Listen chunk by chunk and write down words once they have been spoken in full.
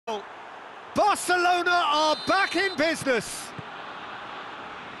Barcelona are back in business.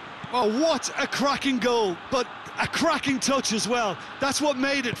 Oh, what a cracking goal, but a cracking touch as well. That's what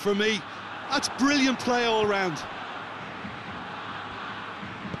made it for me. That's brilliant play all round.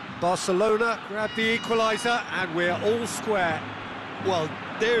 Barcelona grab the equaliser and we're all square. Well,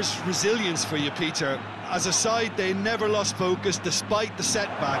 there's resilience for you, Peter. As a side, they never lost focus despite the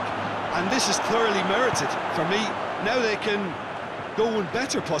setback, and this is thoroughly merited. For me, now they can go one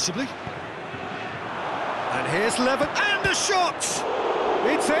better, possibly. And here's Levin, and a shot!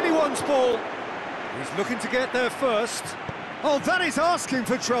 It's anyone's ball. He's looking to get there first. Oh, that is asking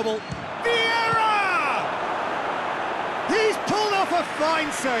for trouble. Vieira! He's pulled off a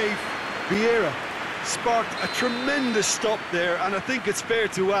fine save. Vieira sparked a tremendous stop there, and I think it's fair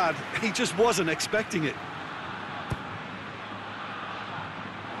to add, he just wasn't expecting it.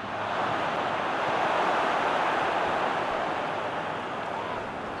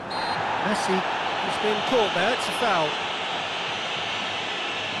 Messi has been caught there, it's a foul.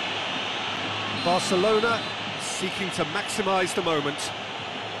 Barcelona seeking to maximise the moment.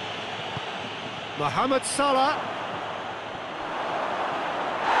 Mohamed Salah.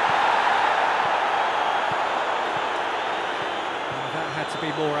 Oh, that had to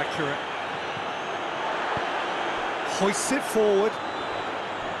be more accurate. Hoists it forward.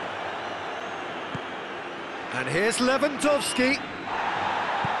 And here's Lewandowski.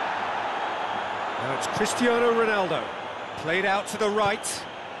 Now it's Cristiano Ronaldo. Played out to the right.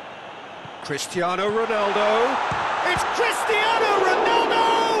 Cristiano Ronaldo. It's Cristiano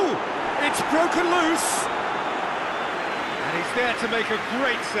Ronaldo! It's broken loose. And he's there to make a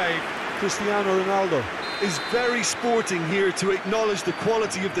great save. Cristiano Ronaldo is very sporting here to acknowledge the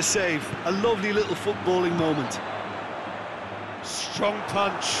quality of the save. A lovely little footballing moment. Strong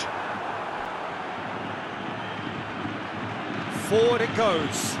punch. Forward it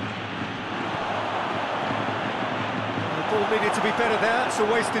goes. The ball needed to be better there, it's a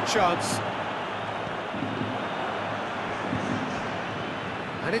wasted chance.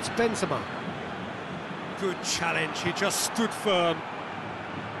 And it's Benzema. Good challenge, he just stood firm.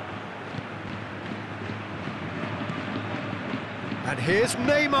 And here's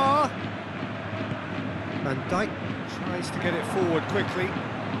Neymar. Van Dijk tries to get it forward quickly.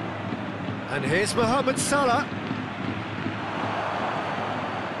 And here's Mohamed Salah.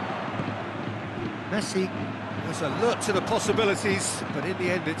 Messi was alert to the possibilities, but in the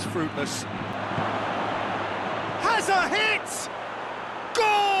end it's fruitless. Has a hit!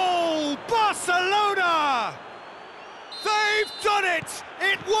 Goal! Barcelona! They've done it!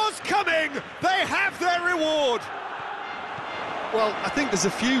 It was coming! They have their reward! Well, I think there's a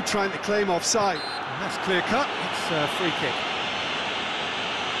few trying to claim offside. And that's clear cut, it's a free kick.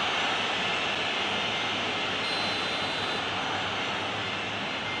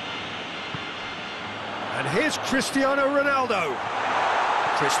 And here's Cristiano Ronaldo.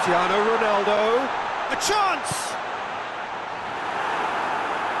 Cristiano Ronaldo, a chance!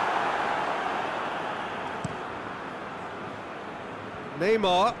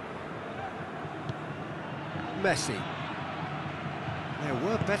 Neymar. Messi. There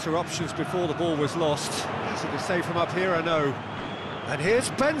were better options before the ball was lost. Easy to save from up here, I know. And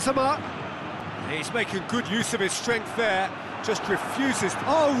here's Benzema. He's making good use of his strength there. Just refuses.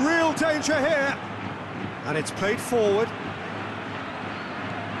 Oh, real danger here. And it's played forward.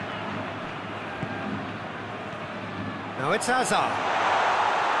 Now it's Hazard.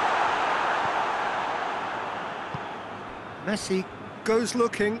 Messi goes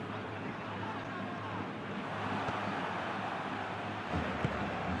looking.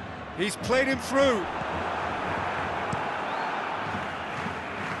 He's played him through.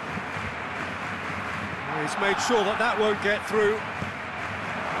 He's made sure that that won't get through.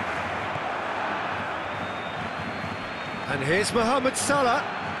 And here's Mohamed Salah.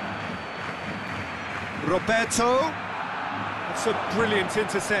 Roberto. That's a brilliant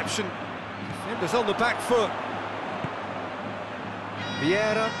interception. Defenders on the back foot.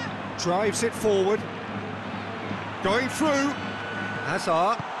 Vieira drives it forward. Going through.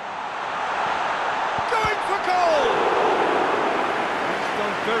 Hazard. Going for goal! He's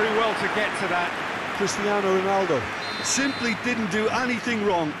done very well to get to that. Cristiano Ronaldo simply didn't do anything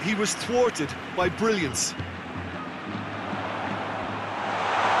wrong. He was thwarted by brilliance.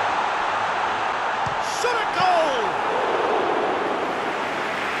 Shot a goal!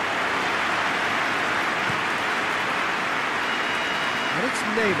 And it's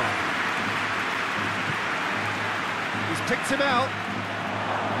Neymar. He's picked him out.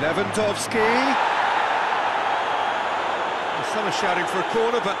 Lewandowski. Some are shouting for a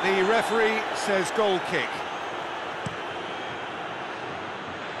corner, but the referee says goal kick.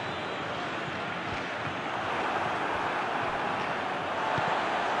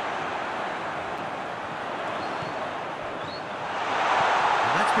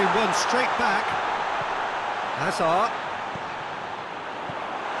 and one straight back. Hazard.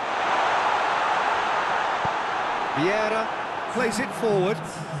 Vieira plays it forward.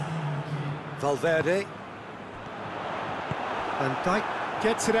 Valverde. Van Dijk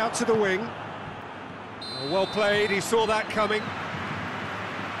gets it out to the wing. Oh, well played, he saw that coming.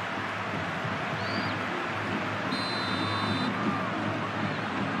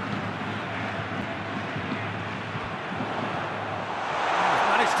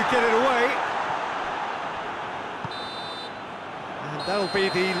 Managed to get it away. And that'll be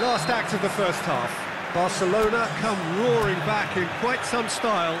the last act of the first half. Barcelona come roaring back in quite some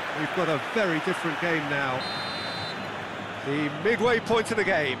style. We've got a very different game now. The midway point of the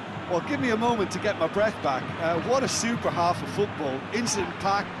game. Well, give me a moment to get my breath back. What a super half of football.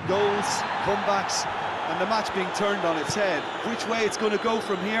 Incident-packed, goals, comebacks, and the match being turned on its head. Which way it's going to go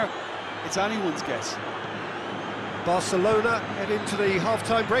from here, it's anyone's guess. Barcelona head into the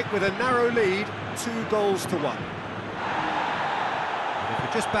half-time break with a narrow lead, 2-1. If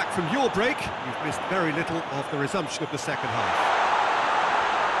you're just back from your break, you've missed very little of the resumption of the second half.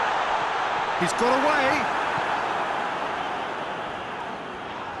 He's got away.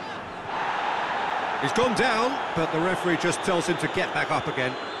 He's gone down, but the referee just tells him to get back up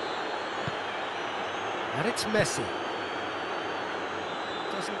again. And it's Messi.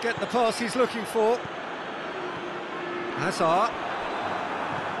 Doesn't get the pass he's looking for. Hazard.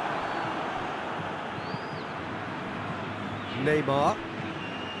 Neymar.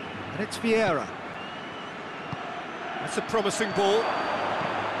 And it's Vieira. That's a promising ball.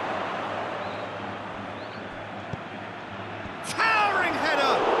 Towering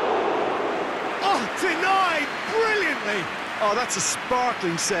header! Oh, denied brilliantly! Oh, that's a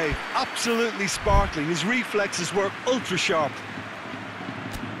sparkling save. Absolutely sparkling. His reflexes were ultra sharp.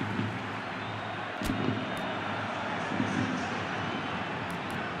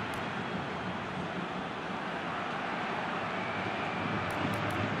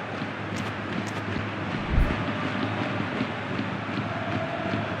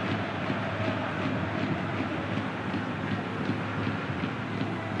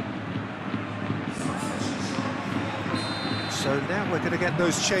 So now we're going to get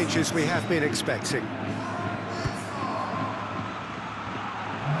those changes we have been expecting.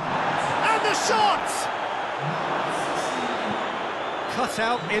 And the shot! Cut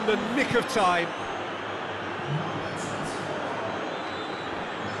out in the nick of time.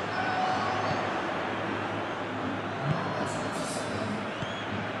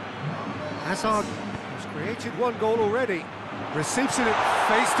 Hazard has created one goal already. Receives it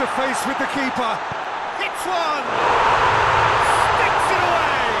face to face with the keeper. Hits one!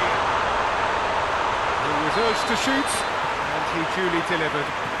 He was urged to shoot, and he duly delivered.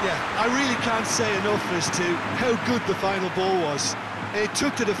 Yeah, I really can't say enough as to how good the final ball was. It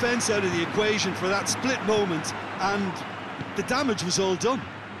took the defence out of the equation for that split moment, and the damage was all done.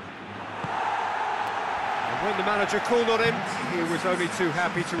 And when the manager called on him, he was only too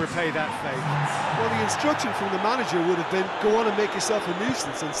happy to repay that favour. Well, the instruction from the manager would have been, go on and make yourself a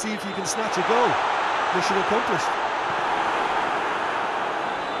nuisance and see if you can snatch a goal. Mission accomplished.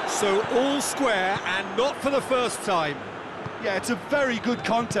 So all square, and not for the first time. Yeah, it's a very good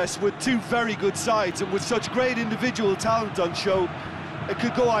contest with two very good sides, and with such great individual talent on show, it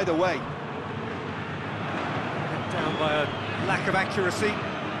could go either way. Down by a lack of accuracy.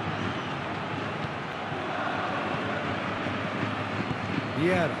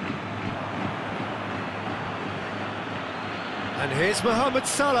 Vieira. And here's Mohamed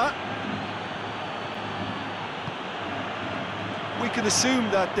Salah. We can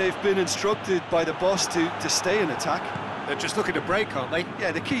assume that they've been instructed by the boss to stay in attack. They're just looking to break, aren't they?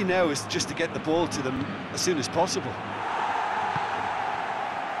 Yeah, the key now is just to get the ball to them as soon as possible.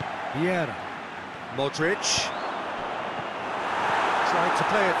 Vieira. Modric. Tried to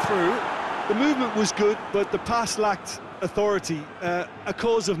play it through. The movement was good, but the pass lacked authority, a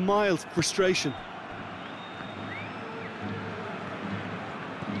cause of mild frustration.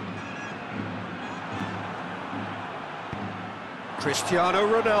 Cristiano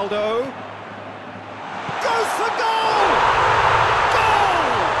Ronaldo goes for goal!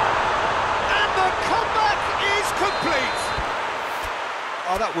 Goal! And the comeback is complete!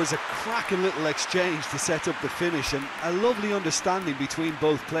 Oh, that was a cracking little exchange to set up the finish, and a lovely understanding between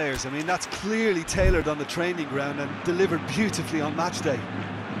both players. I mean, that's clearly tailored on the training ground and delivered beautifully on match day.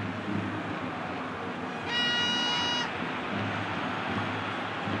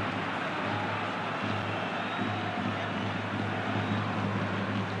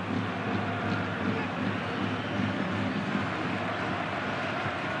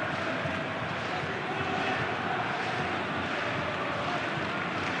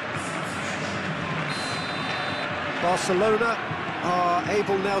 Barcelona are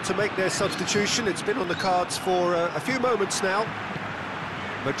able now to make their substitution. It's been on the cards for a few moments now.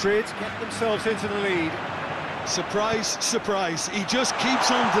 Madrid get themselves into the lead. Surprise, surprise, he just keeps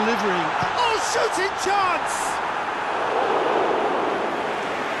on delivering. Oh, shooting chance!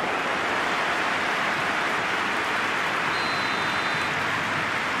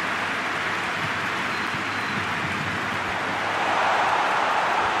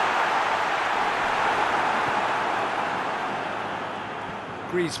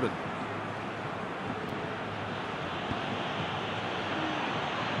 Griezmann.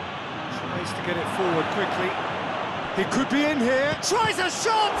 Tries to get it forward quickly. He could be in here. Tries a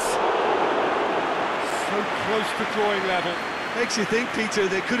shot! So close to drawing level. Makes you think, Peter,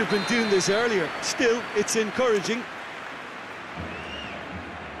 they could have been doing this earlier. Still, it's encouraging.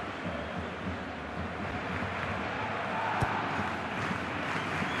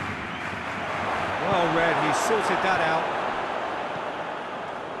 Well read, he sorted that out.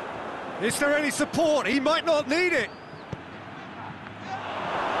 Is there any support? He might not need it.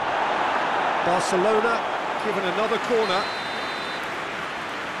 Barcelona given another corner.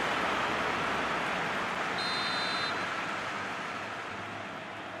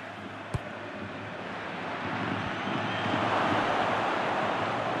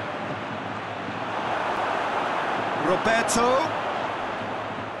 Roberto.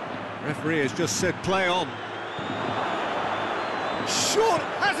 Referee has just said play on. Short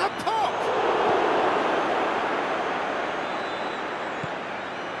has a pop!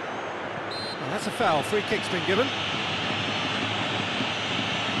 Well, that's a foul. Free kick's been given.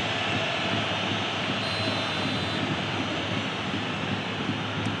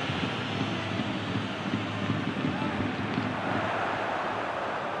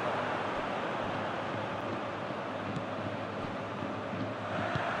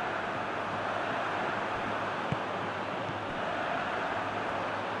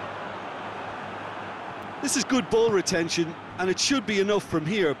 This is good ball retention, and it should be enough from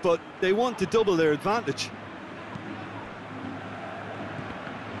here, but they want to double their advantage.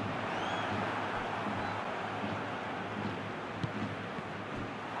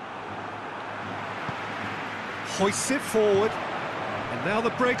 Hoists it forward, and now the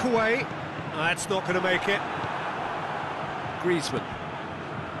breakaway. That's not going to make it. Griezmann.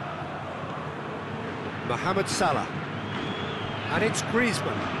 Mohamed Salah. And it's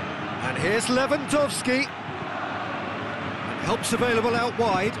Griezmann. And here's Lewandowski. And help's available out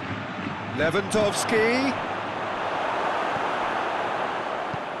wide. Lewandowski.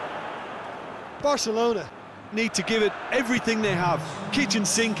 Barcelona need to give it everything they have, kitchen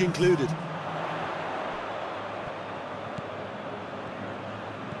sink included.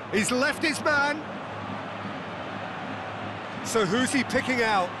 He's left his man. So who's he picking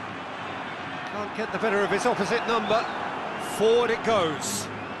out? Can't get the better of his opposite number. Forward it goes.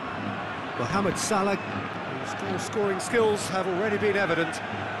 Mohamed Salah, whose scoring skills have already been evident.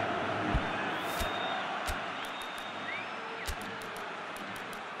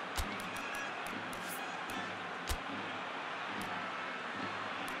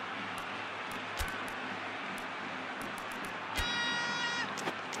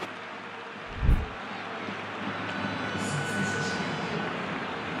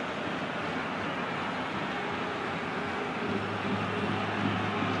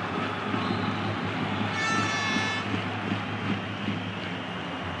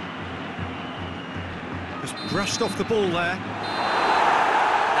 Brushed off the ball there.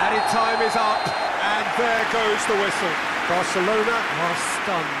 Added time is up, and there goes the whistle. Barcelona are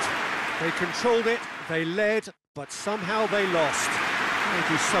stunned. They controlled it, they led, but somehow they lost. How would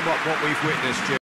you sum up what we've witnessed, Jim?